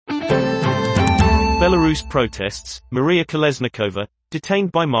Belarus protests, Maria Kolesnikova,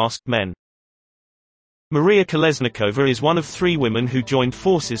 detained by masked men. Maria Kolesnikova is one of 3 women who joined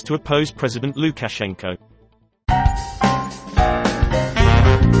forces to oppose President Lukashenko.